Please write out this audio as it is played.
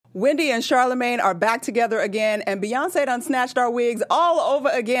Wendy and Charlemagne are back together again, and Beyonce done snatched our wigs all over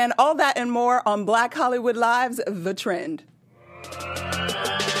again. All that and more on Black Hollywood Live's The Trend.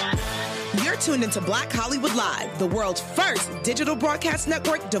 You're tuned into Black Hollywood Live, the world's first digital broadcast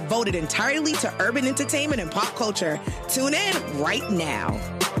network devoted entirely to urban entertainment and pop culture. Tune in right now.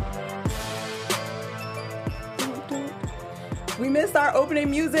 We missed our opening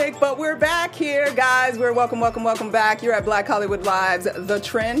music, but we're back here, guys. We're welcome back. You're at Black Hollywood Live's The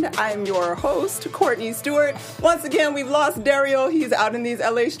Trend. I'm your host, Courtney Stewart. Once again, we've lost Dario. He's out in these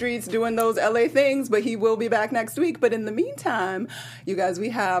LA streets doing those LA things, but he will be back next week. But in the meantime, you guys,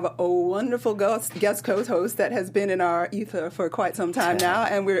 we have a wonderful guest co-host that has been in our ether for quite some time now,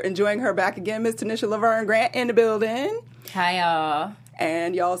 and we're enjoying her back again, Miss Tanisha Laverne Grant in the building. Hi, y'all.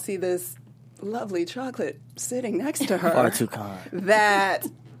 And y'all see this lovely chocolate sitting next to her. Far too kind. That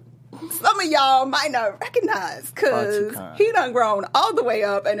some of y'all might not recognize because he done grown all the way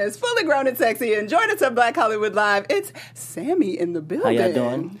up and is fully grown and sexy. And join us at Black Hollywood Live. It's Sammy in the building. How y'all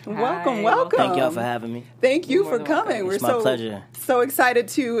doing? Welcome. Thank y'all for having me. Thank you for coming. It's my pleasure. So excited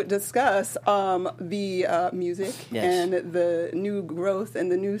to discuss the music and the new growth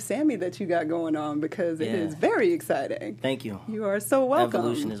and the new Sammy that you got going on because it is very exciting. Thank you. You are so welcome.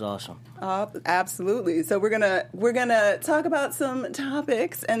 Evolution is awesome. Absolutely. So we're gonna talk about some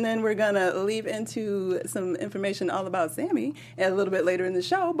topics, and then we're gonna leap into some information all about Sammy a little bit later in the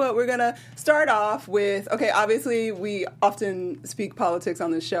show. But we're gonna start off with obviously we often speak politics on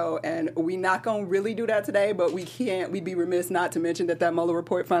this show, and we're not gonna really do that today. But we can't. We'd be remiss not to mention that Mueller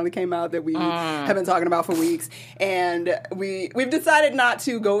report finally came out that we have been talking about for weeks, and we've decided not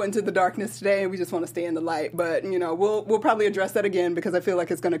to go into the darkness today. We just want to stay in the light. But we'll probably address that again because I feel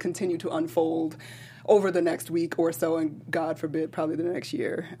like it's going to continue to unfold over the next week or so, and God forbid, probably the next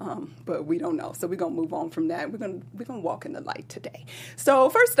year. But we don't know. So we're going to move on from that. We're going to walk in the light today. So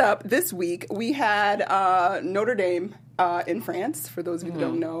first up, this week, we had Notre Dame in France. For those of you who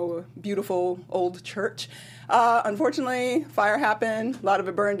don't know, a beautiful old church. Unfortunately, fire happened. A lot of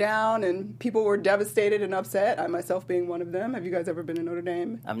it burned down, and people were devastated and upset. I myself being one of them. Have you guys ever been to Notre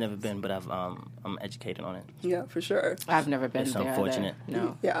Dame? I've never been, but I'm educated on it. Yeah, for sure. I've never been it's there. Unfortunate.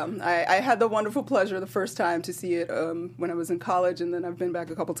 No. Yeah, I had the wonderful pleasure the first time to see it when I was in college, and then I've been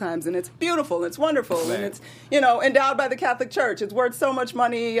back a couple times, and it's beautiful, it's wonderful, and it's endowed by the Catholic Church. It's worth so much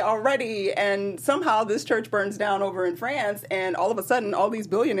money already, and somehow this church burns down over in France, and all of a sudden, all these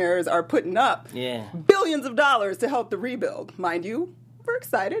billionaires are putting up billions of dollars to help the rebuild. Mind you, we're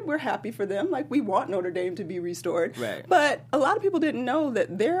excited. We're happy for them. Like, we want Notre Dame to be restored. Right. But a lot of people didn't know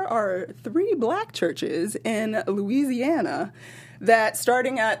that there are 3 black churches in Louisiana that,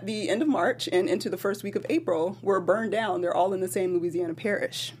 starting at the end of March and into the first week of April, were burned down. They're all in the same Louisiana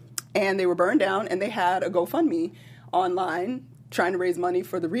parish. And they were burned down, and they had a GoFundMe online trying to raise money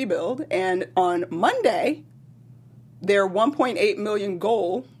for the rebuild. And on Monday, their $1.8 million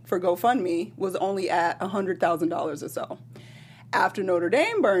goal for GoFundMe was only at $100,000 or so. After Notre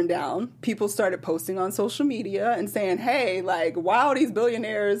Dame burned down, people started posting on social media and saying, hey, like, wow, these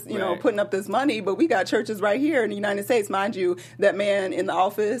billionaires, putting up this money, but we got churches right here in the United States. Mind you, that man in the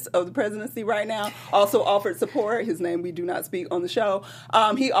office of the presidency right now also offered support. His name we do not speak on the show.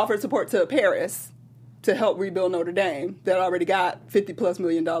 He offered support to Paris to help rebuild Notre Dame that already got $50+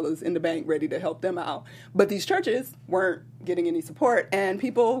 million in the bank ready to help them out. But these churches weren't getting any support, and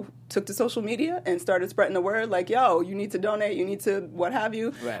people took to social media and started spreading the word like, yo, you need to donate, you need to what have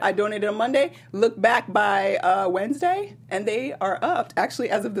you. Right. I donated on Monday. Look back by Wednesday, and they are up.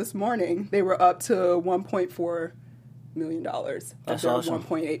 Actually, as of this morning, they were up to $1.4 million of That's their awesome.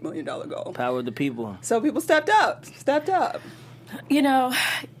 $1.8 million goal. Power of the people. So people stepped up.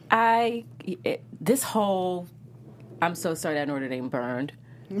 I'm so sorry that Notre Dame burned.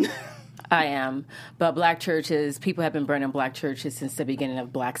 I am. But black churches, people have been burning black churches since the beginning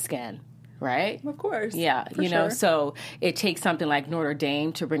of Black Skin, right? Of course. Yeah, for sure. So it takes something like Notre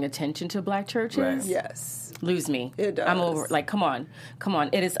Dame to bring attention to black churches. Right. Yes. Lose me. It does. I'm over. Like, come on.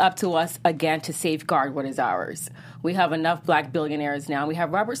 It is up to us again to safeguard what is ours. We have enough black billionaires now. We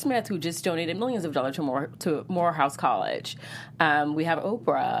have Robert Smith, who just donated millions of dollars to Morehouse College. We have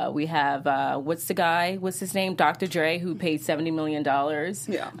Oprah. We have what's his name? Dr. Dre, who paid $70 million.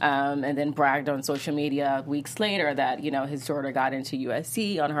 Yeah. And then bragged on social media weeks later that his daughter got into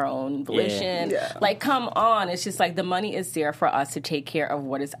USC on her own volition. Yeah. Like, come on. It's just like the money is there for us to take care of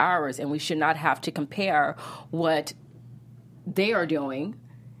what is ours, and we should not have to compare what they are doing,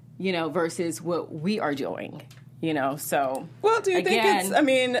 versus what we are doing, so. Well, do you think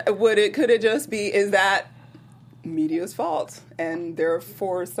could it just be, is that media's fault, and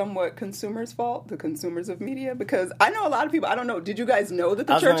therefore somewhat consumers' fault, the consumers of media, because I know a lot of people, I don't know, did you guys know that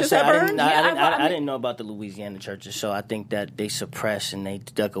the churches have burned? I didn't know about the Louisiana churches, so I think that they suppress and they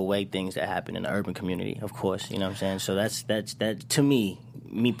duck away things that happen in the urban community, of course, you know what I'm saying? So that's to me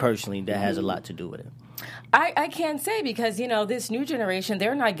personally, that has a lot to do with it. I can't say because, this new generation,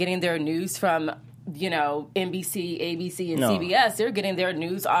 they're not getting their news from NBC, ABC, and CBS. They're getting their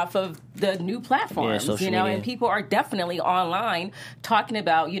news off of the new platforms, media. And people are definitely online talking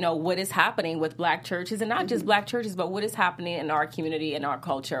about, what is happening with black churches, and not just black churches, but what is happening in our community and our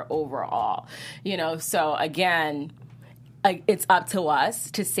culture overall. So again, it's up to us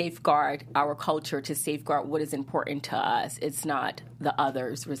to safeguard our culture, to safeguard what is important to us. It's not the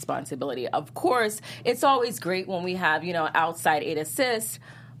other's responsibility. Of course, it's always great when we have, outside aid assist,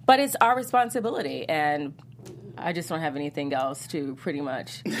 but it's our responsibility, and I just don't have anything else to pretty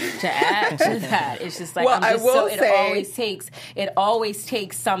much to add to that. It's just like it always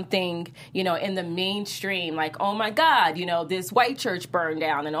takes something, in the mainstream, like, oh my God, this white church burned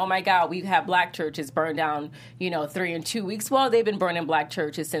down, and oh my God, we have black churches burned down, 3 and 2 weeks. Well, they've been burning black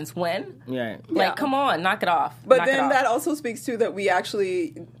churches since when? Yeah. Like, come on, knock it off. But then that also speaks to that we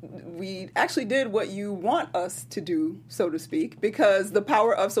actually did what you want us to do, so to speak, because the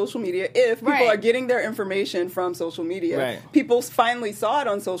power of social media, if people are getting their information from social media, people finally saw it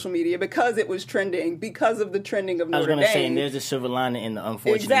on social media because it was trending, because of the trending of Notre Dame. I was going to say, and there's a silver lining in the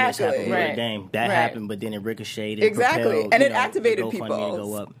unfortunate mishap of Notre Dame. That happened, but then it ricocheted. Exactly. And it activated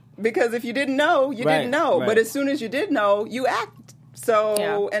people. Because if you didn't know, you didn't know. Right. But as soon as you did know, you act.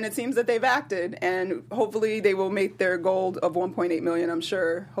 So, and it seems that they've acted, and hopefully they will make their goal of $1.8 million, I'm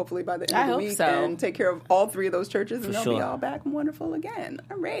sure, hopefully by the end of the week, and take care of all 3 of those churches, and they'll be all back and wonderful again.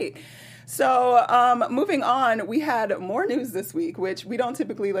 All right. So, moving on, we had more news this week, which we don't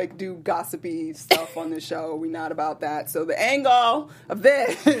typically do gossipy stuff on this show. We're not about that. So the angle of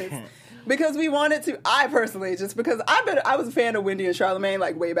this because we wanted to, I personally, just because I was a fan of Wendy and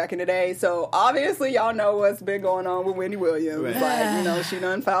Charlamagne way back in the day, so obviously y'all know what's been going on with Wendy Williams. She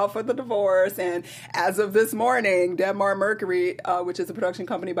done filed for the divorce, and as of this morning, Debmar Mercury, which is a production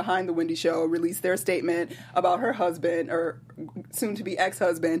company behind The Wendy Show, released their statement about her husband, or soon-to-be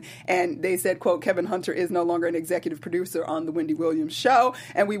ex-husband, and they said, quote, Kevin Hunter is no longer an executive producer on The Wendy Williams Show,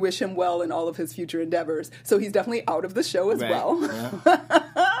 and we wish him well in all of his future endeavors. So he's definitely out of the show as well. Yeah.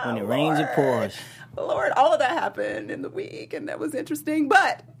 When it rains, it pours. Lord, all of that happened in the week, and that was interesting.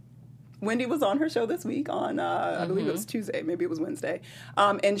 But Wendy was on her show this week on, I believe it was Tuesday, maybe it was Wednesday,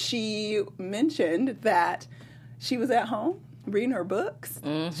 and she mentioned that she was at home reading her books,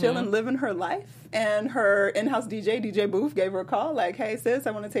 chilling, living her life. And her in-house DJ Booth, gave her a call like, hey, sis,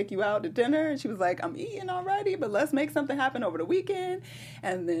 I want to take you out to dinner. And she was like, I'm eating already, but let's make something happen over the weekend.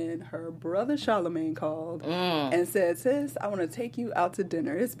 And then her brother Charlamagne called and said, sis, I want to take you out to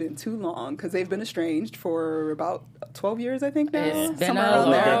dinner. It's been too long, because they've been estranged for about 12 years, I think now. It's been a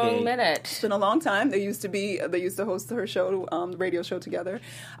long minute. It's been a long time. They used to host her show, the radio show together.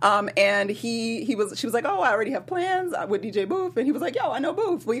 And she was like, oh, I already have plans with DJ Booth. And he was like, yo, I know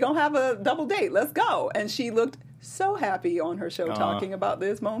Booth. We gonna have a double date. Let's go. And she looked so happy on her show talking about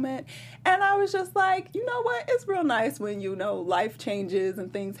this moment. And I was just like, you know what? It's real nice when, life changes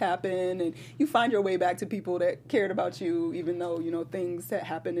and things happen and you find your way back to people that cared about you, even though, things that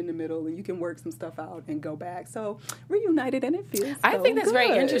happened in the middle, and you can work some stuff out and go back. So reunited, and it feels I think that's good.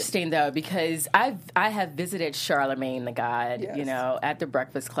 very interesting, though, because I have visited Charlamagne the God, at the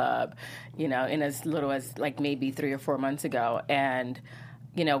Breakfast Club, in as little as maybe 3 or 4 months ago. And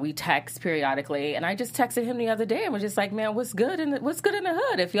we text periodically, and I just texted him the other day and was just like, man, what's good in the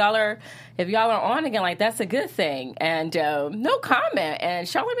hood? If y'all are on again, that's a good thing. And no comment. And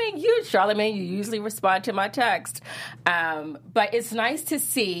Charlamagne, you usually respond to my text. But it's nice to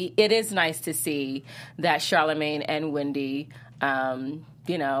see, that Charlamagne and Wendy,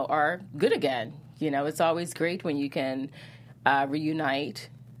 are good again. It's always great when you can reunite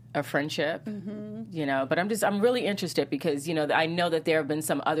a friendship, but I'm really interested because, I know that there have been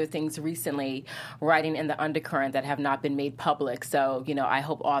some other things recently riding in the undercurrent that have not been made public. So, I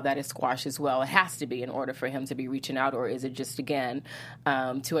hope all that is squashed as well. It has to be in order for him to be reaching out, or is it just, again,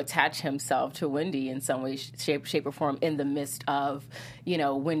 to attach himself to Wendy in some way, shape, or form in the midst of,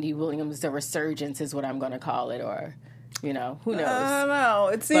 Wendy Williams, the resurgence is what I'm going to call it, or, who knows? I don't know.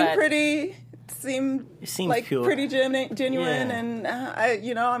 It seemed like pure. Pretty genuine, and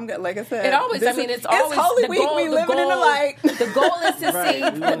I'm like I said, it always. It's always Holy Week. We living in the light. The goal is to see.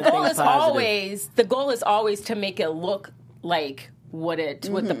 The goal is always to make it look like what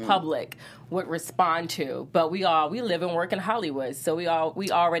the public would respond to. But we live and work in Hollywood, so we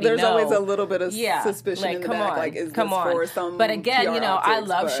already There's know. always a little bit of suspicion in the back. Like, is this for some But again, PR I optics,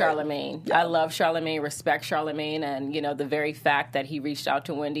 love but- Charlemagne. Yeah. I love Charlemagne, respect Charlemagne, and the very fact that he reached out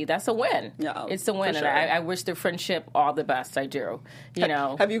to Wendy, that's a win. Yeah, it's a win, for and sure. I wish the friendship all the best. I do.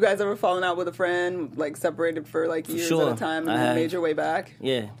 Have you guys ever fallen out with a friend, like separated for like years sure. at a time, and I then have. made your way back?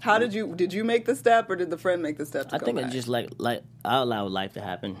 Yeah. How did you make the step, or did the friend make the step to I go think back? it's just like I allow life to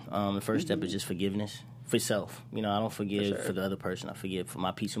happen. The first step is just forgiveness for self. I don't forgive for the other person. I forgive for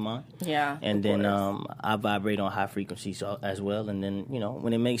my peace of mind. Yeah. And then course. I vibrate on high frequencies as well. And then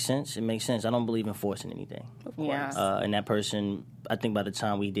when it makes sense, it makes sense. I don't believe in forcing anything. Yeah. And that person, I think by the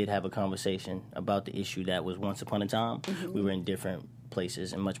time we did have a conversation about the issue that was once upon a time, we were in different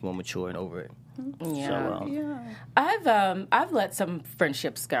places and much more mature and over it. Yeah. So, I've let some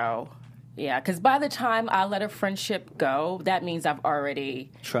friendships go. Yeah, because by the time I let a friendship go, that means I've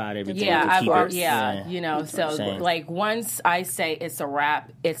already tried everything. Yeah, to I've keep already, it. so Same. like once I say it's a wrap,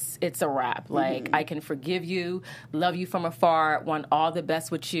 it's a wrap. Like I can forgive you, love you from afar, want all the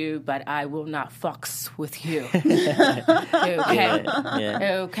best with you, but I will not fucks with you. Okay,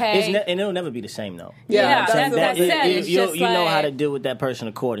 okay. And it'll never be the same though. Yeah, that's it. It's You just know how like- to deal with that person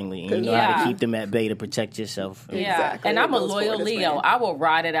accordingly, and you know how to keep them at bay to protect yourself. Yeah, Exactly. and I'm a It goes loyal forward as Leo. well. I will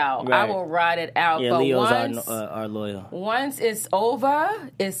ride it out. Right. I will ride it out. Yeah, but Leos once, are loyal. Once it's over,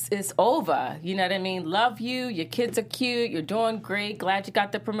 it's over. You know what I mean? Love you. Your kids are cute. You're doing great. Glad you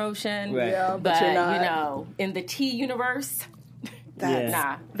got the promotion. Right. Yeah, But you're not. in the T universe, That's,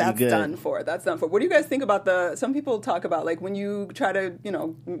 Nah. that's You good. done for. That's done for. What do you guys think about some people talk about, like, when you try to,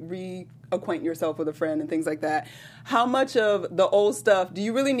 reacquaint yourself with a friend and things like that, how much of the old stuff, do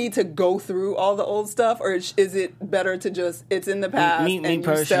you really need to go through all the old stuff, or is it better to just, it's in the past, Me and you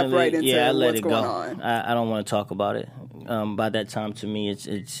personally, step right into I let what's it go. going on? I don't want to talk about it. By that time, to me,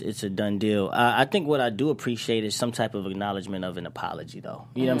 it's a done deal. I think what I do appreciate is some type of acknowledgement of an apology, though.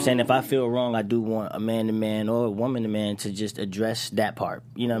 You know what I'm saying? If I feel wrong, I do want a man-to-man or a woman-to-man to just address that part.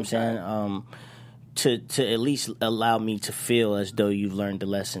 You know what I'm saying? To at least allow me to feel as though you've learned the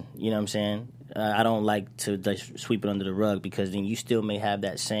lesson. You know what I'm saying? I don't like to just sweep it under the rug, because then you still may have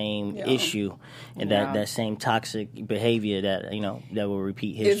that same issue and that same toxic behavior that that will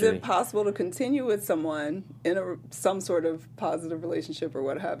repeat history. Is it possible to continue with someone in some sort of positive relationship or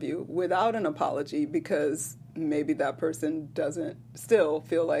what have you without an apology, because maybe that person doesn't still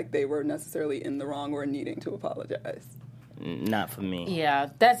feel like they were necessarily in the wrong or needing to apologize? Not for me. yeah,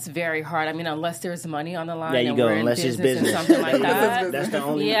 that's very hard. I mean, unless there's money on the line, There you and go. we're in Unless it's business business. and something like that. That's the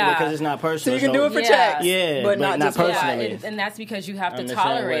only Yeah. because it's not personal. So you can do it for Yeah. checks, Yeah, but not just personally. and that's because you have to I'm the same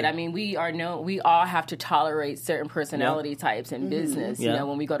tolerate. way. I mean, we all have to tolerate certain personality types in business. Yeah. You know,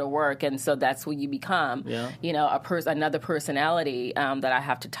 when we go to work, and so that's who you become. Yeah. You know, another personality that I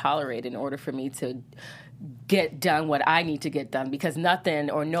have to tolerate in order for me to get done what I need to get done, because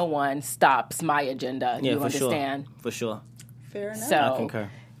nothing or no one stops my agenda. Yeah, you for understand? sure. For sure. Fair enough. So I concur.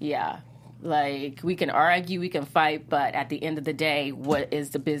 Yeah. Like, we can argue, we can fight, but at the end of the day, what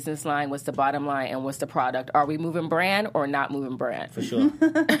is the business line? What's the bottom line? And what's the product? Are we moving brand or not moving brand? For sure.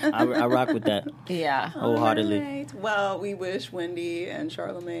 I rock with that Yeah. wholeheartedly. All right. Well, we wish Wendy and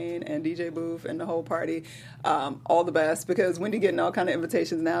Charlemagne and DJ Booth and the whole party all the best, because Wendy getting all kind of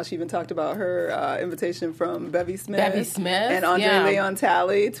invitations now. She even talked about her invitation from Bevy Smith. Bevy Smith, and Andre yeah. Leon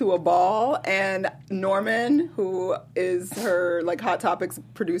Talley to a ball, and Norman, who is her Hot Topics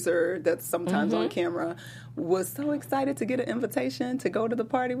producer that's sometimes on camera, was so excited to get an invitation to go to the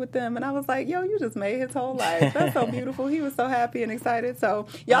party with them. And I was like, yo, you just made his whole life. That's so beautiful. He was so happy and excited. So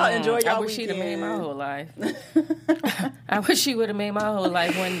y'all enjoy y'all I wish she'd have made my weekend. whole life. I wish she would have made my whole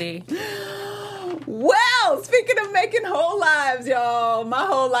life, Wendy. Well, speaking of making whole lives, y'all, my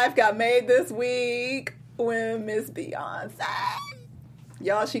whole life got made this week when Miss Beyonce,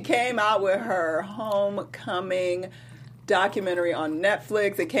 y'all, she came out with her homecoming documentary on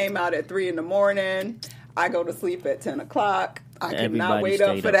Netflix. It came out at 3 a.m. I go to sleep at 10 o'clock. I could not Everybody wait up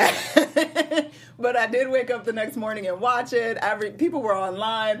stayed for that. But I did wake up the next morning and watch it. People were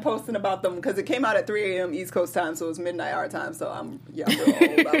online posting about them because it came out at 3 a.m. East Coast time, so it was midnight our time. So I'm real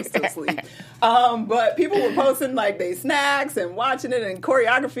old. I was still asleep. But people were posting they snacks and watching it, and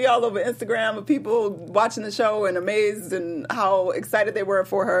choreography all over Instagram of people watching the show and amazed and how excited they were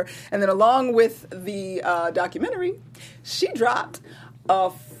for her. And then along with the documentary, she dropped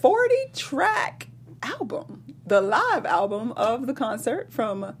a 40-track album, the live album of the concert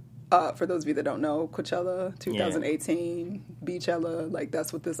from, for those of you that don't know, Coachella 2018, Beachella,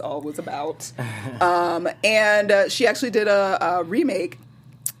 that's what this all was about. And she actually did a remake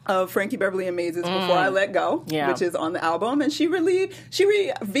of Frankie Beverly and Maze's Before I Let Go, which is on the album. And she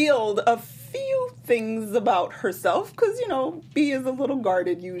revealed a few things about herself because, you know, B is a little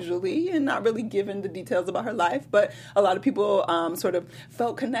guarded usually and not really given the details about her life. But a lot of people sort of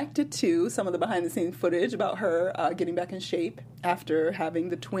felt connected to some of the behind-the-scenes footage about her getting back in shape after having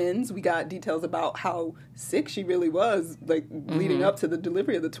the twins. We got details about how sick she really was, like, leading up to the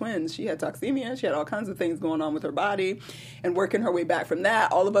delivery of the twins. She had toxemia. She had all kinds of things going on with her body and working her way back from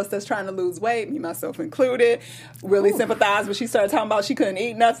that. All of us that's trying to lose weight, me, myself included, really sympathized when she started talking about she couldn't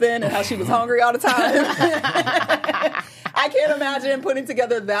eat nothing and how she was hungry all the time. I can't imagine putting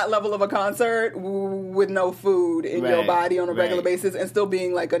together that level of a concert with no food in your body on a regular basis and still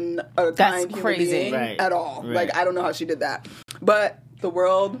being like a kind human being at all. Like, I don't know how she did that. But the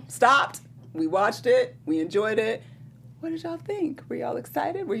world stopped. We watched it. We enjoyed it. What did y'all think? Were y'all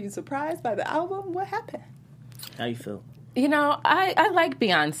excited? Were you surprised by the album? What happened? How you feel? You know, I like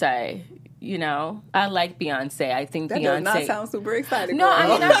Beyonce. You know, I like Beyonce. I think that Beyonce... does not sound super exciting. No, girl. I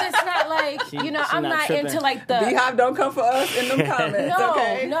mean, I'm just not like, you know, I'm not tripping. into like the... Beehive, don't come for us in them comments,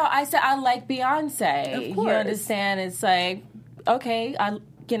 okay? No, I said I like Beyonce. Of course. You understand? It's like, okay,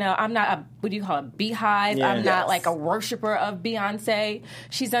 you know, I'm not a, what do you call it, beehive. Yeah. I'm not like a worshiper of Beyonce.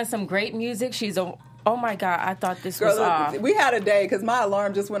 She's done some great music. She's a... Oh my God, I thought this was off. We had a day because my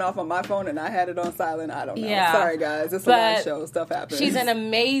alarm just went off on my phone and I had it on silent. I don't know. Yeah. Sorry, guys. It's a live show. Stuff happens. She's an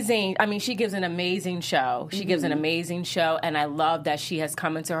amazing, I mean, she gives an amazing show. She gives an amazing show, and I love that she has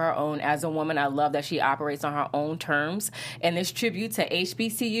come into her own as a woman. I love that she operates on her own terms. And this tribute to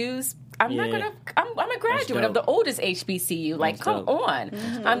HBCUs, I'm a graduate of the oldest HBCU. Like, come on.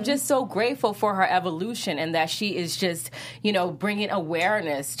 I'm just so grateful for her evolution and that she is just, you know, bringing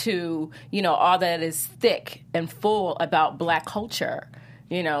awareness to, you know, all that is thick and full about Black culture,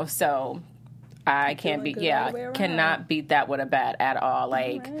 you know, so... I can't beat, cannot beat that with a bat at all.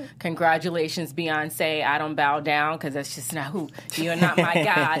 Like, congratulations, Beyonce. I don't bow down because that's just not who, you're not my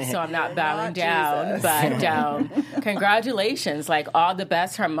God, so I'm not bowing down. But congratulations, like, all the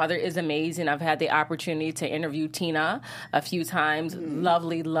best. Her mother is amazing. I've had the opportunity to interview Tina a few times.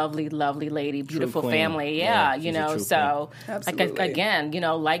 Lovely, lovely, lovely lady, beautiful family. Yeah, you know, so, like, again, you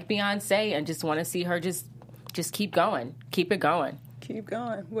know, like Beyonce, and just want to see her just keep going, keep it going. Keep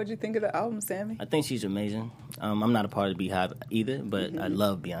going. What'd you think of the album, Sammy? I think she's amazing. I'm not a part of the Beehive either, but I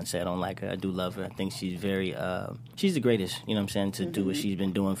love Beyonce. I don't like her. I do love her. I think she's very, she's the greatest, you know what I'm saying, to do what she's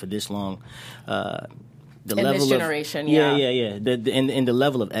been doing for this long. The in level this generation, of, yeah. And the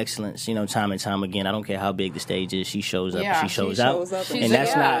level of excellence, you know, time and time again. I don't care how big the stage is. She shows up. She shows out, and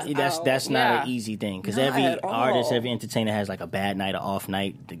that's not an easy thing because every artist, every entertainer has like a bad night, or off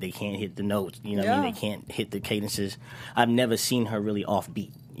night. They can't hit the notes. You know what I mean? They can't hit the cadences. I've never seen her really offbeat.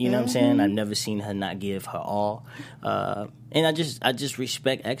 You know what I'm saying? I've never seen her not give her all. And I just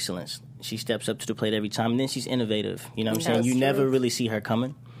respect excellence. She steps up to the plate every time, and then she's innovative. You know what I'm saying? You never really see her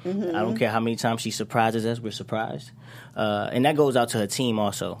coming. I don't care how many times she surprises us, we're surprised. And that goes out to her team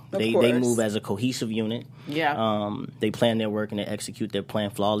also. They move as a cohesive unit. Yeah. They plan their work and they execute their plan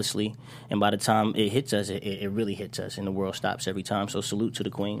flawlessly. And by the time it hits us, it really hits us, and the world stops every time. So salute to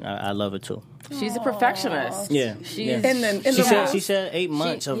the queen. I love her too. She's a perfectionist. Yeah. She said 8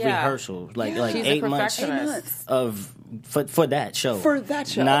 months of rehearsal. Like 8 months of... For that show. For that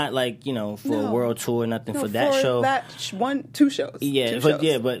show. Not like, you know, for a world tour, nothing. For that show. Two shows.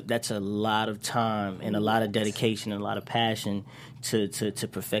 Yeah, but that's a lot of time and a lot of dedication and a lot of passion to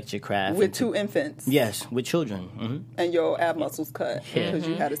perfect your craft. With two infants. Yes, with children. Mm-hmm. And your ab muscles cut because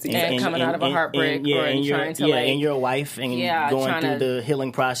you had a C-section. And coming out of a heartbreak and trying to and your wife and going through the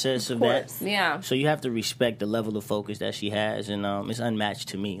healing process of that. Yeah. So you have to respect the level of focus that she has, and it's unmatched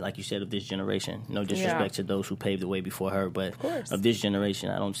to me, like you said, of this generation. No disrespect to those who paved the way before her, but of this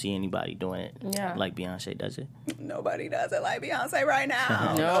generation, I don't see anybody doing it like Beyonce does it. Nobody does it like Beyonce right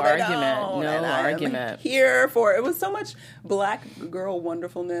now. No argument. Here for it was so much Black girl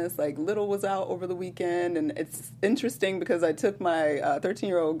wonderfulness. Like, Little was out over the weekend, and it's interesting because I took my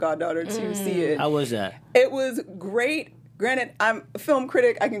 13-year-old goddaughter to see it. How was that? It was great. Granted, I'm a film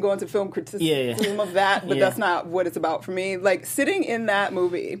critic. I can go into film criticism of that, but that's not what it's about for me. Like, sitting in that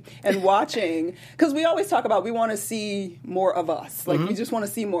movie and watching, because we always talk about we want to see more of us. Like, we just want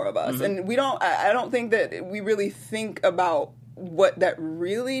to see more of us. And we don't, I don't think that we really think about what that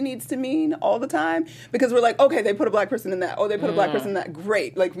really needs to mean all the time, because we're like, okay, they put a Black person in that. Oh, they put a Black person in that.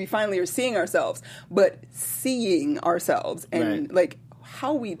 Great. Like, we finally are seeing ourselves. But seeing ourselves and, like,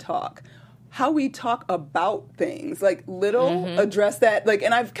 how we talk, how we talk about things. Like, Little address that, like,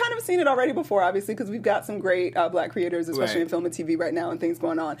 and I've kind of seen it already before, obviously, because we've got some great Black creators, especially in film and TV right now, and things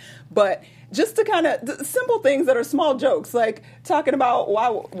going on. But just to kind of simple things that are small jokes, like talking about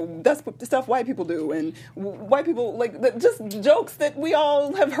why that's the stuff white people do, and white people, like, just jokes that we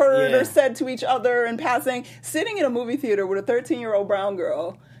all have heard or said to each other in passing. Sitting in a movie theater with a 13-year-old brown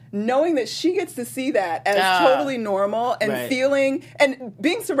girl, knowing that she gets to see that as totally normal, and feeling, and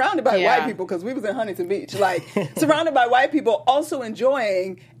being surrounded by white people, because we was in Huntington Beach, like, surrounded by white people also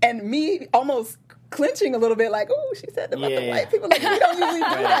enjoying, and me almost clenching a little bit, like, oh, she said about the white people, like, we don't usually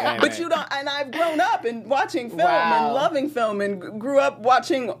do that. But you don't, and I've grown up and watching film and loving film, and grew up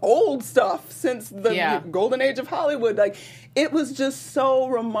watching old stuff since the golden age of Hollywood. Like, it was just so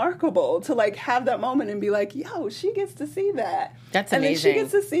remarkable to, like, have that moment and be like, yo, she gets to see that. That's amazing. And then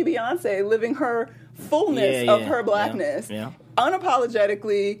she gets to see Beyonce living her fullness of her Blackness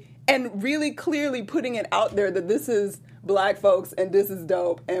unapologetically, and really clearly putting it out there that this is Black folks and this is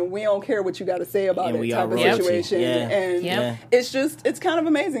dope, and we don't care what you got to say about it type of situation. And it's just, it's kind of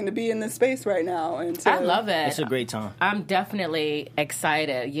amazing to be in this space right now. And I love it. It's a great time. I'm definitely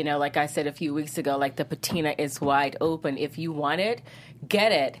excited. You know, like I said a few weeks ago, like, the patina is wide open. If you want it,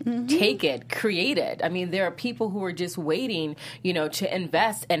 get it, take it, create it. I mean, there are people who are just waiting, you know, to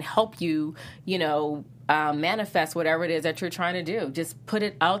invest and help you, you know, manifest whatever it is that you're trying to do. Just put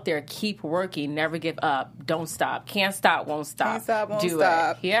it out there. Keep working. Never give up. Don't stop. Can't stop. Won't stop. Can't stop. Won't do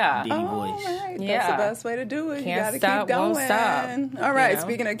stop. It. Yeah. Right. That's the best way to do it. Can't you got to stop, keep going. won't stop. All right. You know?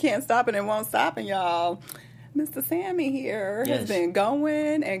 Speaking of can't stop and won't stop, and y'all, Mr. Sammy here has been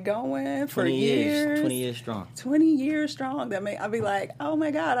going and going for 20 years. 20 years strong. 20 years strong. That I'll be like, oh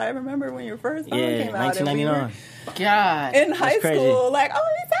my God, I remember when your first song came out. 1999. God. In high school, like,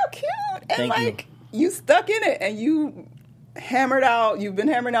 oh, he's so cute. And Thank like, you stuck in it, and you've been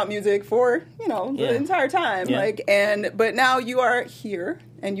hammering out music for, you know, the entire time. Like, but now you are here,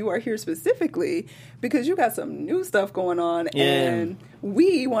 and you are here specifically because you got some new stuff going on, and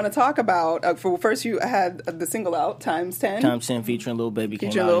we want to talk about, first you had the single out, Times 10. Times 10 featuring Lil Baby came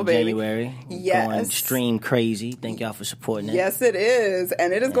out in January. Yes. Going stream crazy. Thank y'all for supporting it. Yes, it is.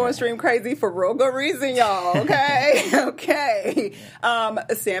 And it is going stream crazy for real good reason, y'all. Okay? Okay.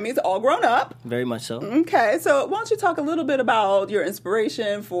 Sammy's all grown up. Very much so. Okay. So why don't you talk a little bit about your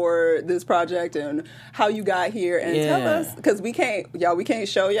inspiration for this project and how you got here, and tell us, because we can't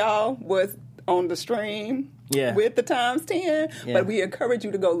show y'all what's on the stream with the Times 10, but we encourage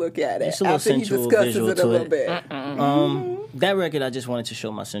you to go look at it it's a little after he discusses it a little bit. That record, I just wanted to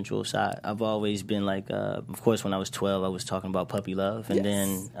show my sensual side. I've always been like, of course, when I was 12, I was talking about puppy love. And then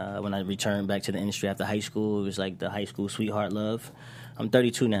when I returned back to the industry after high school, it was like the high school sweetheart love. I'm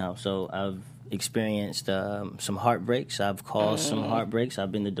 32 now, so I've experienced some heartbreaks. I've caused some heartbreaks.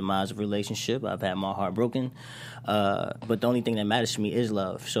 I've been the demise of a relationship. I've had my heart broken. But the only thing that matters to me is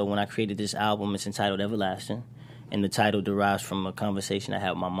love. So when I created this album, it's entitled Everlasting. And the title derives from a conversation I had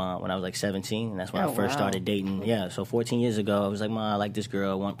with my mom when I was like 17. And that's when I first started dating. Yeah, so 14 years ago, I was like, Mom, I like this girl.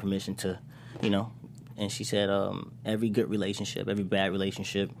 I want permission to, you know. And she said, every good relationship, every bad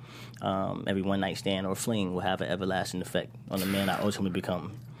relationship, every one-night stand or fling will have an everlasting effect on the man I ultimately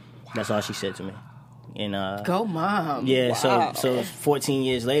become. That's all she said to me. And go, Mom. Yeah, wow. so 14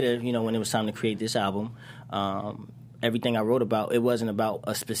 years later, you know, when it was time to create this album, everything I wrote about, it wasn't about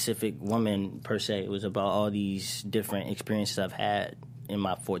a specific woman per se. It was about all these different experiences I've had in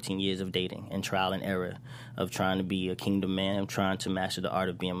my 14 years of dating and trial and error of trying to be a kingdom man, of trying to master the art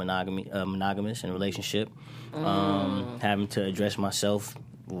of being monogamous in a relationship, having to address myself,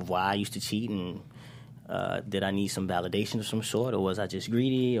 why I used to cheat, and did I need some validation of some sort, or was I just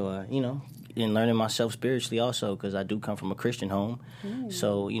greedy, or, you know, and learning myself spiritually also, because I do come from a Christian home.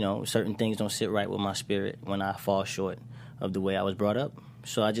 So, you know, certain things don't sit right with my spirit when I fall short of the way I was brought up.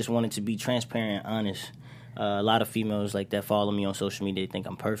 So I just wanted to be transparent, honest. A lot of females like that follow me on social media, they think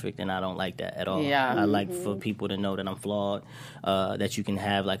I'm perfect, and I don't like that at all. I like for people to know that I'm flawed, that you can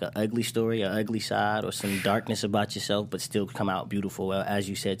have like an ugly story, an ugly side, or some darkness about yourself, but still come out beautiful, as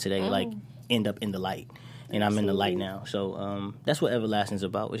you said today, like end up in the light. And I'm in the light now. So that's what Everlasting's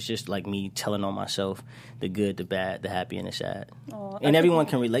about. It's just like me telling on myself the good, the bad, the happy, and the sad. And everyone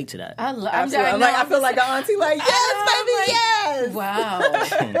can relate to that. I feel like an auntie, like, yes, baby, yes! Wow.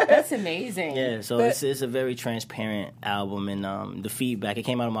 That's amazing. Yeah, so it's a very transparent album. And the feedback, it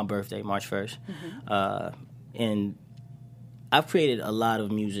came out on my birthday, March 1st. And I've created a lot of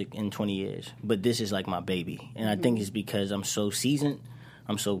music in 20 years, but this is like my baby. And I think it's because I'm so seasoned,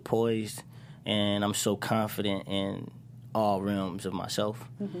 I'm so poised, and I'm so confident in all realms of myself,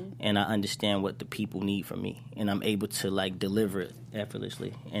 and I understand what the people need from me, and I'm able to like deliver it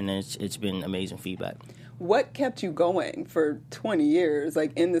effortlessly, and it's been amazing feedback. What kept you going for 20 years,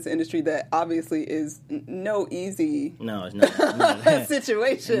 like in this industry that obviously is no easy No, it's not.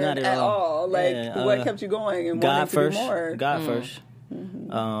 situation Not at all? Like, Yeah, what kept you going and God wanting first. to do more? God first.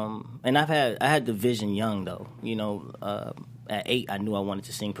 And I had the vision young though. You know, at 8, I knew I wanted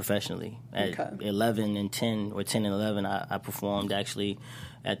to sing professionally. At 11 and 10, or 10 and 11, I performed actually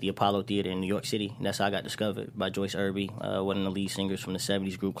at the Apollo Theater in New York City. And that's how I got discovered by Joyce Irby, one of the lead singers from the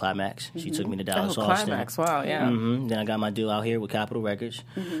 70s group Climax. She took me to Dallas, Austin. Climax, wow, yeah. Then I got my deal out here with Capitol Records.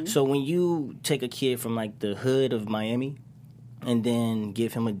 So when you take a kid from like the hood of Miami and then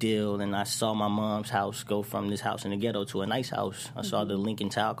give him a deal, and I saw my mom's house go from this house in the ghetto to a nice house. I saw the Lincoln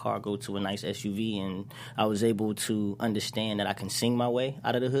Town car go to a nice SUV, and I was able to understand that I can sing my way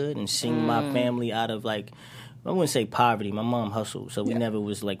out of the hood and sing my family out of, like, I wouldn't say poverty. My mom hustled, so we never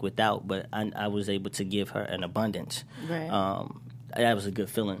was like without, but I was able to give her an abundance. Right. That was a good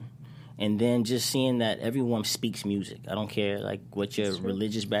feeling. And then just seeing that everyone speaks music. I don't care like what your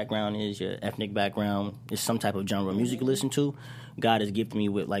religious background is, your ethnic background, is some type of genre of music you listen to. God has gifted me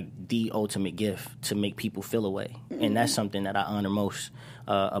with like the ultimate gift to make people feel a way. And that's something that I honor most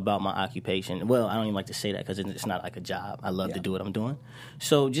about my occupation. Well, I don't even like to say that because it's not like a job. I love to do what I'm doing.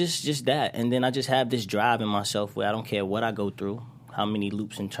 So just that. And then I just have this drive in myself where I don't care what I go through, how many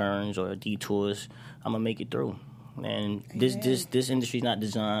loops and turns or detours, I'm going to make it through. And this industry is not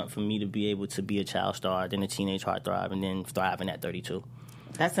designed for me to be able to be a child star, then a teenage heartthrob, and then thriving at 32.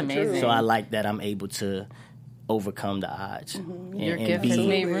 That's amazing. So I like that I'm able to overcome the odds. Your gift has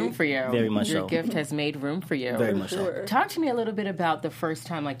made room for you. Very much Your so. gift has made room for you. Very much so. Talk to me a little bit about the first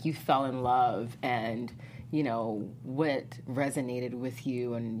time like you fell in love and, you know, what resonated with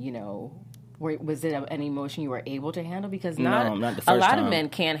you and, you know, was it an emotion you were able to handle? Because not the first a lot time. of men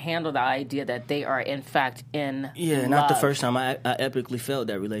can't handle the idea that they are, in fact, in love. Not the first time. I epically failed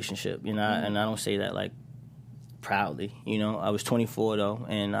that relationship, you know, and I don't say that, like, proudly. You know, I was 24, though,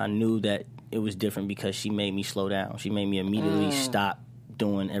 and I knew that it was different because she made me slow down. She made me immediately stop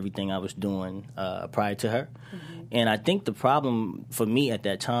doing everything I was doing prior to her. And I think the problem for me at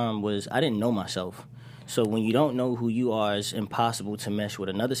that time was I didn't know myself. So when you don't know who you are, it's impossible to mesh with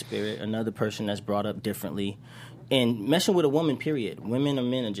another spirit, another person that's brought up differently. And meshing with a woman, period. Women and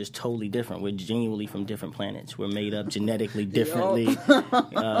men are just totally different. We're genuinely from different planets. We're made up genetically differently.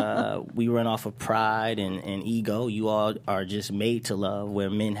 We run off of pride and ego. You all are just made to love, where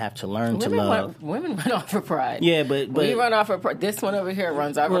men have to learn to love. Women run off of pride. Yeah, but we run off of pride. This one over here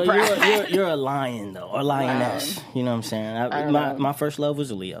runs off of pride. You're a lion, though, or lioness. Wow. You know what I'm saying? My first love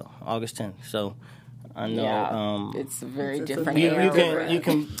was a Leo, August 10th. So I know. It's very different. You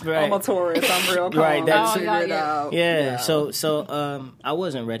can. Right. I'm a Taurus. I'm real calm. Right. That's figure it out. Yeah. So I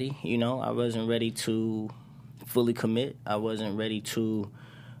wasn't ready. You know, I wasn't ready to fully commit. I wasn't ready to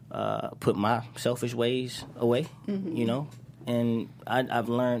put my selfish ways away. You know. And I've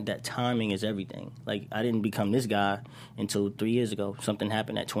learned that timing is everything. Like, I didn't become this guy until 3 years ago. Something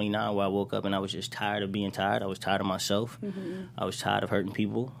happened at 29 where I woke up and I was just tired of being tired. I was tired of myself. I was tired of hurting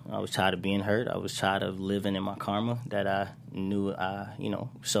people. I was tired of being hurt. I was tired of living in my karma that I knew I,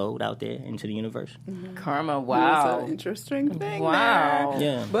 sowed out there into the universe. Karma, wow. That's an interesting thing. Wow.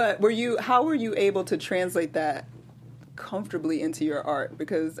 There. Yeah. But how were you able to translate that comfortably into your art?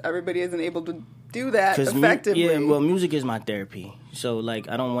 Because everybody isn't able to do that effectively. Music is my therapy. So, like,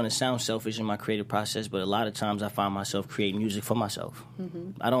 I don't want to sound selfish in my creative process, but a lot of times I find myself creating music for myself.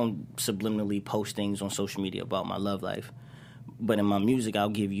 I don't subliminally post things on social media about my love life, but in my music, I'll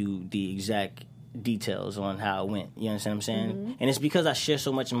give you the exact details on how it went. You understand what I'm saying? And it's because I share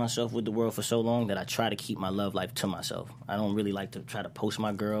so much of myself with the world for so long that I try to keep my love life to myself. I don't really like to try to post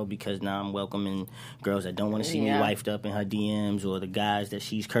my girl because now I'm welcoming girls that don't want to see me wifed up in her DMs or the guys that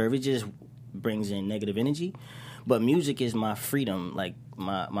she's curvy. It just brings in negative energy. But music is my freedom, like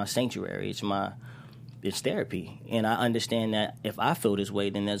my sanctuary. It's therapy. And I understand that if I feel this way,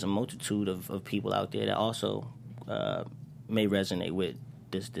 then there's a multitude of people out there that also may resonate with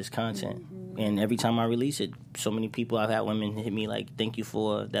this content. And every time I release it, so many people, I've had women hit me like, thank you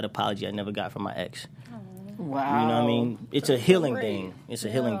for that apology I never got from my ex. Wow. You know what I mean? It's a healing thing. It's a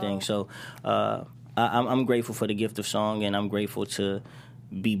healing thing. So I'm grateful for the gift of song, and I'm grateful to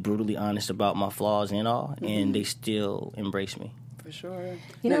be brutally honest about my flaws and all, and they still embrace me. For sure.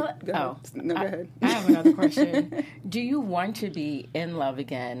 Go ahead. I have another question. Do you want to be in love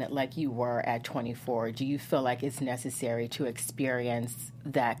again like you were at 24? Do you feel like it's necessary to experience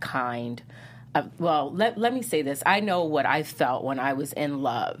that kind of... Well, let me say this. I know what I felt when I was in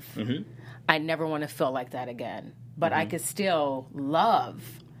love. I never want to feel like that again. but I could still love.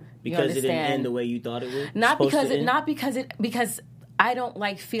 Because it didn't end the way you thought it would? Because I don't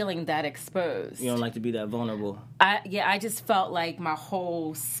like feeling that exposed. You don't like to be that vulnerable? I just felt like my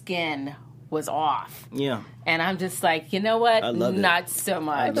whole skin was off. Yeah. And I'm just like, you know what? I love Not it. so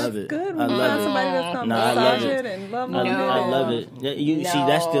much. I love it. Good. I love it. Somebody that's going to I love massage it. it and love No. it. I love it. See,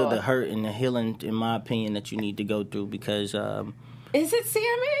 that's still No. the hurt and the healing, in my opinion, that you need to go through because... Is it Sammy?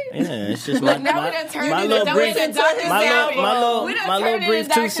 yeah, it's just my Now we done turned my into little brief, Dr. my Sammy. little We done my little turned brief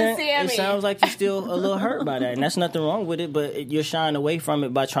into 2 Dr. cents. Sammy. It sounds like you're still a little hurt by that, and that's nothing wrong with it. But you're shying away from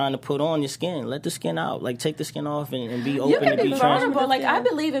it by trying to put on your skin. Let the skin out. Like take the skin off and be open You can and be be vulnerable. transparent. Like I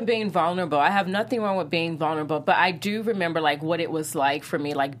believe in being vulnerable. I have nothing wrong with being vulnerable, but I do remember like what it was like for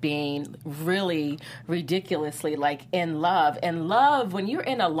me, like being really ridiculously like in love. And love, when you're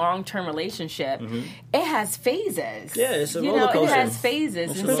in a long-term relationship, it has phases. Yeah, it's a you roller know, coaster. it has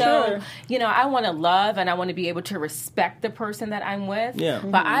phases, and For so sure. you know, I want to love and I want to be able to respect the person that I'm with. Yeah.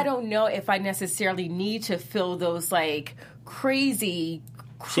 But I don't know if I necessarily need to feel those like crazy.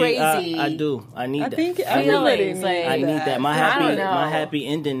 See, I do. I need that. I think Feelings, everybody needs like- I need that. My I don't happy know. my happy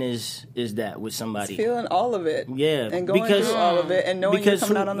ending is that with somebody. feeling all of it. Yeah, And going because- through all of it and knowing you're because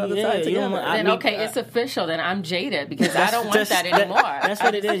coming who- out on the other yeah, side you together. don't want- I Then mean, okay, it's official. Then I'm jaded because I don't want that anymore. That's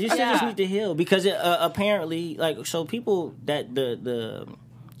what it is. You still just Yeah. need to heal because apparently, like, so people that the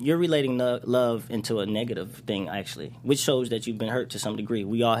you're relating love into a negative thing actually, which shows that you've been hurt to some degree.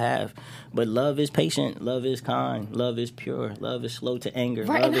 We all have, but love is patient, love is kind, love is pure, love is slow to anger,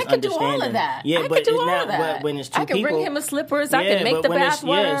 Right, love and I is could do all understanding. of that. Yeah, I but could do it's all not. of that. But when it's two I could people, bring him a slippers. I yeah, could make but the when bath it's,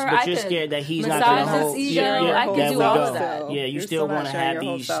 water. yes, but I you're could scared that he's not massage going to his hold. ego. I could there do we all go. of that. Yeah, you You're still not want to sharing have your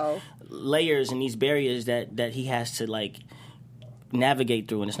whole these self. layers and these barriers that he has to like navigate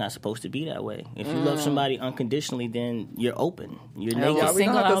through, and it's not supposed to be that way. If you love somebody unconditionally, then you're open. You're naked. Yeah, we're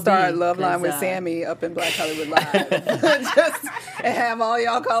Single gonna have to I'll start be, Love Line 'cause, with Sammy up in Black Hollywood Live. Just and have all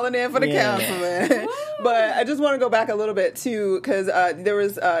y'all calling in for the Yeah. counseling. But I just want to go back a little bit too, because there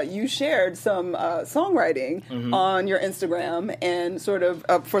was you shared some songwriting on your Instagram and sort of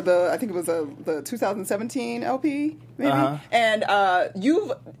for I think it was the 2017 LP maybe. And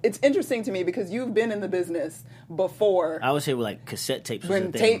it's interesting to me because you've been in the business before. I would say with like cassette tapes was When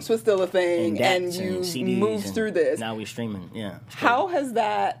a thing. tapes was still a thing, and DATs you CDs moved and through this. Now we're streaming. Yeah. How has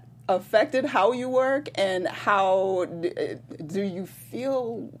that affected how you work, and how do you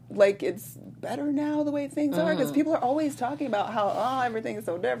feel like it's better now the way things are? Because people are always talking about how everything is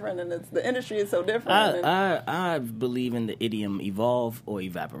so different, and the industry is so different. I believe in the idiom evolve or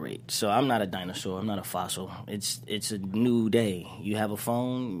evaporate. So I'm not a dinosaur. I'm not a fossil. It's a new day. You have a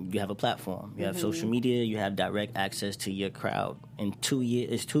phone. You have a platform. You have social media. You have direct access to your crowd. In 2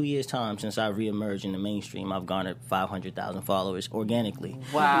 years, it's 2 years time since I reemerged in the mainstream. I've garnered 500,000 followers organically.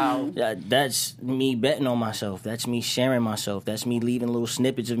 Wow. That's me betting on myself. That's me sharing myself. That's me leaving little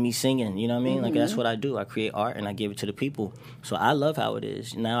snippets of me singing. You know what I mean? Like that's what I do. I create art and I give it to the people. So I love how it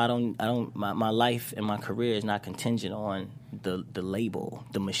is. Now I don't. My life and my career is not contingent on the label,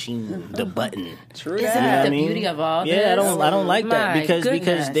 the machine, the button. True Isn't that. that I the mean? beauty of all this? Yeah, I don't like that My because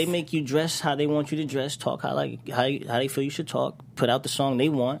goodness. they make you dress how they want you to dress, talk how they feel you should talk, put out the song they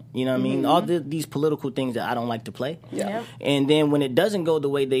want. You know what I mean? All these political things that I don't like to play. Yeah. Yep. And then when it doesn't go the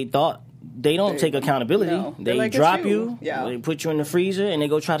way they thought, they don't take accountability. no. They're They like, it's drop you. you. Yeah. They put you in the freezer, and they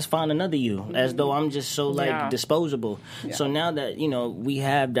go try to find another you, as though I'm just so Yeah. disposable. Yeah. So now that we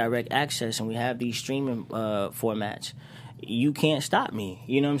have direct access and we have these streaming formats. You can't stop me.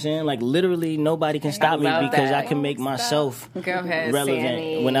 You know what I'm saying? Like literally nobody can stop me love because that. I can make myself Go ahead, relevant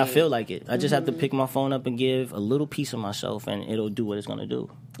Sammy. when I feel like it. I just have to pick my phone up and give a little piece of myself, and it'll do what it's going to do.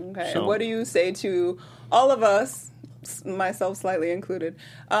 Okay. So- And what do you say to all of us, myself slightly included,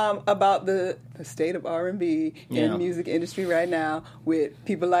 about the state of R&B in Yeah. the music industry right now, with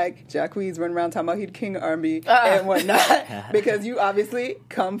people like Jacquees running around talking about he's the king of R&B and whatnot? Because you obviously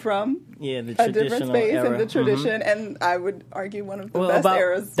come from Yeah, the a different traditional space era. and the tradition, and I would argue one of the Well, best about,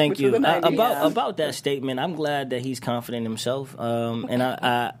 eras. thank which you. Was the 90s. About that statement, I'm glad that he's confident in himself, and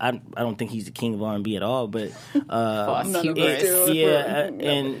I don't think he's the king of R&B at all. But False None of us hubris. do. yeah, Nobody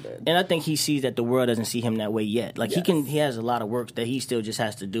did. and I think he sees that the world doesn't see him that way yet. Like he has a lot of work that he still just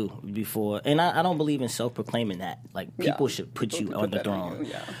has to do before. And I don't believe in self-proclaiming that. Like people should put you on the that on throne.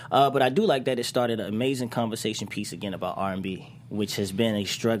 you, yeah. But I do like that it started an amazing conversation piece again about R&B, which has been a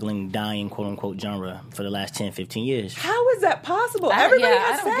struggling, dying, quote unquote genre for the last 10, 15 years. How is that possible? I- Everybody yeah,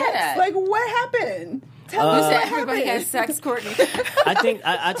 has I don't sex. get it. Like, what happened? Tell You us said what everybody happened. has sex, Courtney. I think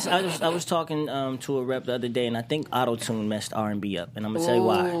I was talking to a rep the other day, and I think auto-tune messed R&B up, and I'm gonna tell you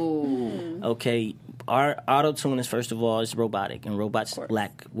why. Okay, our auto-tune is first of all it's robotic, and robots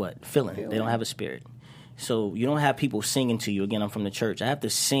lack feeling. They don't have a spirit. So you don't have people singing to you. Again, I'm from the church. I have to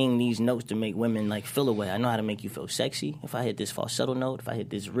sing these notes to make women like feel a way. I know how to make you feel sexy. If I hit this falsetto note, if I hit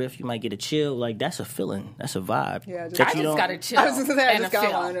this riff, you might get a chill. Like, that's a feeling. That's a vibe. Yeah, I just got to chill. I was just gonna say, I and just a got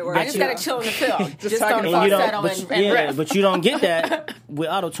feel. one. It works. I just got to chill in the feel. just talking don't about falsetto and riff. But you don't get that with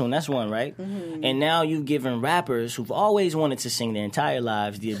autotune. That's one, right? Mm-hmm. And now you've given rappers who've always wanted to sing their entire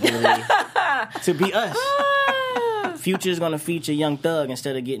lives the ability to be us. Future's gonna feature Young Thug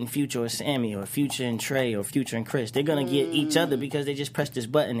instead of getting Future or Sammy or Future and Trey or Future and Chris. They're gonna get each other because they just press this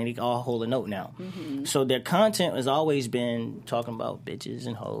button and they all hold a note now. Mm-hmm. So their content has always been talking about bitches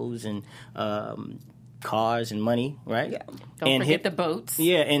and hoes and cars and money, right? Yeah. Don't forget the boats.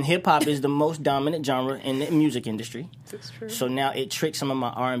 Yeah, and hip hop is the most dominant genre in the music industry. That's true. So now it tricks some of my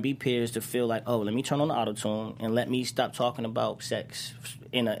R&B peers to feel like, oh, let me turn on the auto-tune and let me stop talking about sex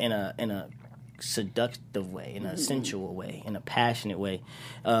in a seductive way, in a sensual way, in a passionate way.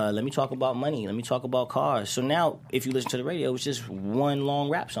 Let me talk about money. Let me talk about cars. So now, if you listen to the radio, it's just one long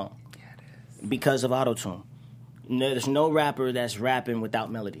rap song. Yeah, it is. Because of auto-tune. There's no rapper that's rapping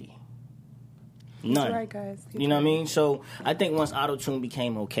without melody. None. That's right, guys. You know what I mean? So I think once auto-tune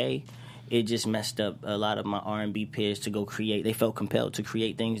became okay, it just messed up a lot of my R&B peers to go create. They felt compelled to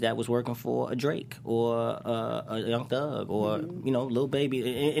create things that was working for a Drake or a Young Thug or, Lil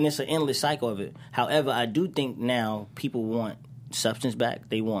Baby. And it's an endless cycle of it. However, I do think now people want substance back.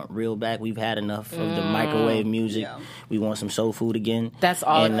 They want real back. We've had enough of the microwave music. Yeah. We want some soul food again. That's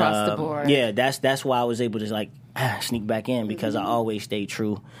all across the board. Yeah, that's why I was able to sneak back in because I always stayed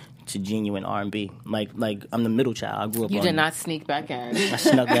true to genuine R&B. Like I'm the middle child. I grew up. You did not sneak back in. I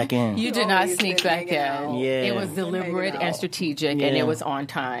snuck back in. You did not sneak back in. Yeah, it was deliberate and strategic, and it was on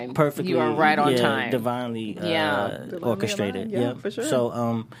time. Perfectly. You were right on time. Divinely orchestrated. Yeah, for sure.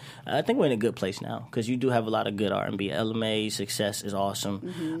 So I think we're in a good place now because you do have a lot of good R&B. LMA's success is awesome.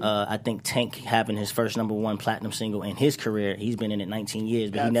 Mm-hmm. I think Tank having his first #1 platinum single in his career. He's been in it 19 years,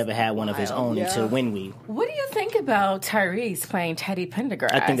 but he never had one of his own until When We. What do you think about Tyrese playing Teddy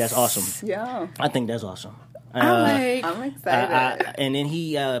Pendergrass? I think that's awesome. Yeah. I think that's awesome. I'm excited. And then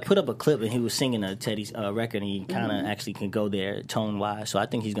he put up a clip and he was singing a Teddy's record and he kind of actually can go there tone-wise. So I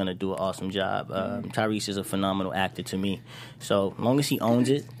think he's going to do an awesome job. Tyrese is a phenomenal actor to me. So as long as he owns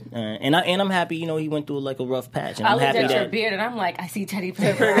it. And I'm happy, he went through a rough patch. And I I'm looked happy at that your beard and I'm like, I see Teddy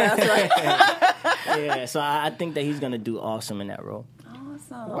Pendergrass. Yeah, so I think that he's going to do awesome in that role.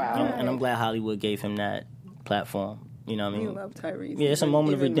 Awesome. Wow. And I'm glad Hollywood gave him that platform. You know what I mean? You love Tyrese. Yeah, it's a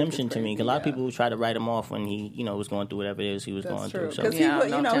moment of redemption to me. Because a lot of people try to write him off when he, was going through whatever it is he was going through. Because he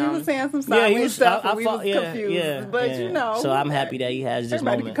was saying some sideways stuff and we was confused. But, So I'm happy that he has this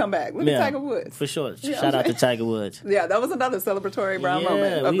moment. Everybody can come back. Look at Tiger Woods. For sure. Shout out to Tiger Woods. Yeah, that was another celebratory Brown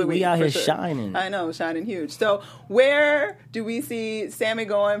moment of the week. We out here shining. I know, shining huge. So where do we see Sammy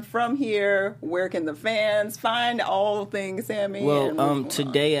going from here? Where can the fans find all things Sammy? Well,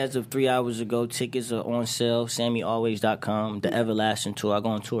 today, as of 3 hours ago, tickets are on sale. SammyAlways.com. The Everlasting Tour. I go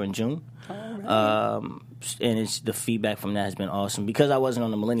on tour in June. Right. And the feedback from that has been awesome because I wasn't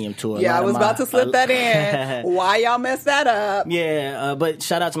on the Millennium Tour. Yeah, I was about to slip that in. Why y'all messed that up? Yeah, but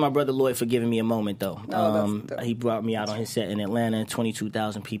shout out to my brother Lloyd for giving me a moment though. That's he brought me out on his set in Atlanta.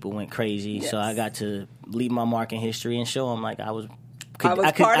 22,000 people went crazy, so I got to leave my mark in history and show them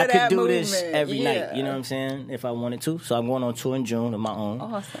I could do this every night, you know what I'm saying, if I wanted to. So I'm going on tour in June of my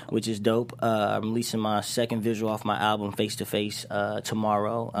own, which is dope. I'm releasing my second visual off my album, Face to Face,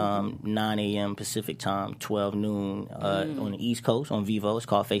 tomorrow, 9 a.m. Pacific time, 12 noon on the East Coast on Vivo. It's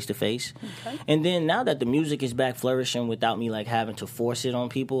called Face to Face. Okay. And then now that the music is back flourishing without me having to force it on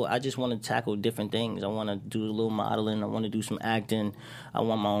people, I just want to tackle different things. I want to do a little modeling. I want to do some acting. I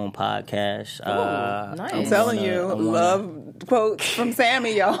want my own podcast. Nice. I'm telling you, love quotes from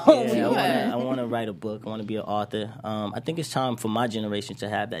Sammy, y'all. Yeah, I want to write a book. I want to be an author. I think it's time for my generation to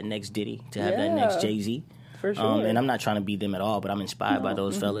have that next Diddy, to have that next Jay-Z. For sure. And I'm not trying to be them at all, but I'm inspired by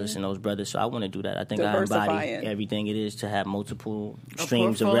those fellas and those brothers, so I want to do that. I think I embody everything it is to have multiple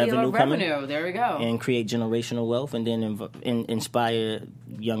streams of revenue coming. There we go. And create generational wealth, and then inspire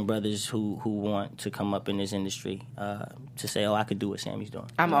young brothers who want to come up in this industry to say, I could do what Sammy's doing.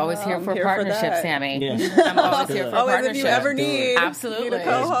 I'm always here for a partnership, Sammy. Yeah. I'm always here for a partnership. If you ever need a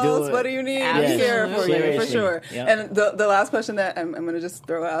co-host, what do you need? I'm here for you, for sure. Yep. And the last question that I'm going to just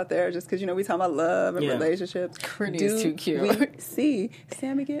throw out there, just because, we talk about love and relationships. Courtney's too cute. We see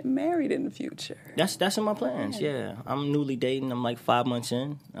Sammy get married in the future? That's in my plans, yeah. I'm newly dating. I'm 5 months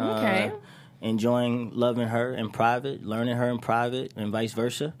in. Okay. Enjoying loving her in private, learning her in private, and vice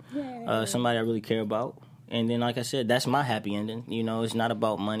versa. Somebody I really care about. And then, like I said, that's my happy ending. It's not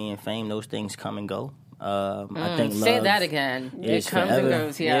about money and fame. Those things come and go. I think Say love that again. It comes forever. and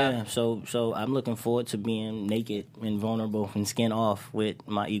goes, yeah. So I'm looking forward to being naked and vulnerable and skin off with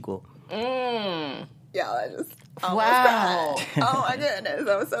my equal. Y'all, I just almost Wow. cried. Oh my goodness,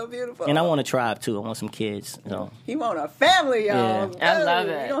 that was so beautiful. And I want a tribe too. I want some kids. So. He want a family, y'all. Yeah. I love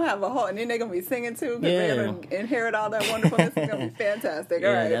it. You don't have a whole, and then they're gonna be singing too because Yeah. they're gonna inherit all that wonderfulness. It's gonna be fantastic. All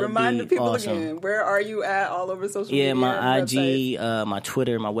Yeah, right, that'd remind the be people awesome. again. Where are you at all over social media? Yeah, my websites? IG, my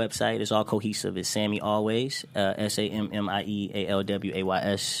Twitter, my website is all cohesive. It's Sammy Always,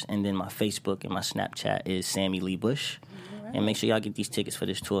 SammieAlways, and then my Facebook and my Snapchat is Sammy Lee Bush. And make sure y'all get these tickets for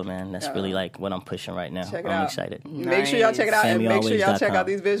this tour, man. That's really like what I'm pushing right now. Check it I'm out. excited. Make sure y'all check it out, and make sure y'all check out SammyAlways.com.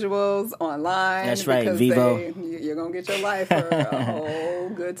 these visuals online. That's right, because Vivo. You're gonna get your life for a whole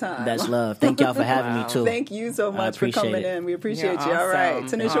good time. That's love. Thank y'all for having me too. Thank you so much for appreciate coming it. in. We appreciate You're you. All right,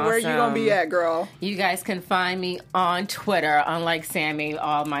 awesome. Tanisha, where you gonna be at, girl? You guys can find me on Twitter. Unlike Sammy,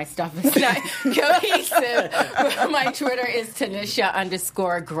 all my stuff is not cohesive. My Twitter is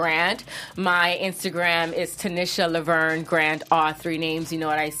Tanisha_Grant. My Instagram is Tanisha Laverne Grant. All three names. You know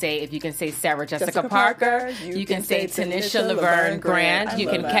what I say. If you can say Sarah Jessica Parker, you can say Tanisha Laverne Grant. You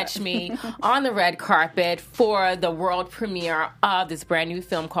can catch me on the red carpet for the world premiere of this brand new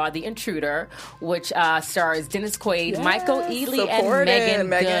film called The Intruder, which stars Dennis Quaid, Michael Ealy, support and it.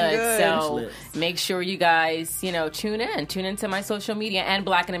 Megan Good. So Lit. make sure you guys, tune into my social media and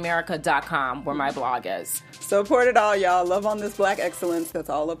blackinamerica.com where my blog is. Support it all, y'all. Love on this Black excellence that's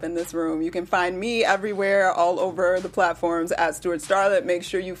all up in this room. You can find me everywhere, all over the platforms at Stuart Starlet. Make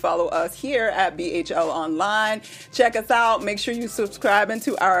sure you follow us here at BHL Online. Check us out. Make sure you subscribe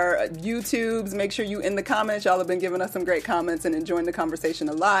into our YouTubes. Make sure you in the comments. Y'all have been giving us some great comments and enjoying the conversation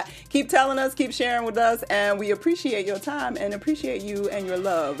a lot. Keep telling us, keep sharing with us, and we appreciate your time and appreciate you and your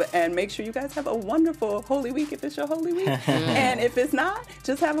love. And make sure you guys have a wonderful Holy Week if it's your Holy Week. And if it's not,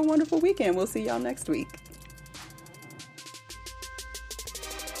 just have a wonderful weekend. We'll see y'all next week.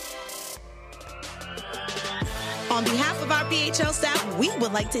 On behalf of our BHL staff, we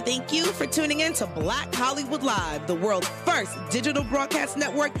would like to thank you for tuning in to Black Hollywood Live, the world's first digital broadcast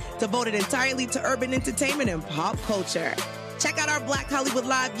network devoted entirely to urban entertainment and pop culture. Check out our Black Hollywood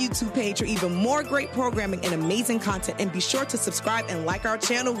Live YouTube page for even more great programming and amazing content, and be sure to subscribe and like our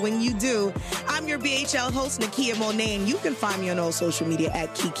channel when you do. I'm your BHL host, Nakia Monet, and you can find me on all social media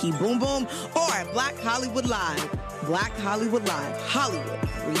at Kiki Boom Boom or at Black Hollywood Live. Black Hollywood Live, Hollywood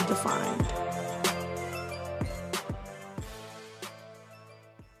redefined.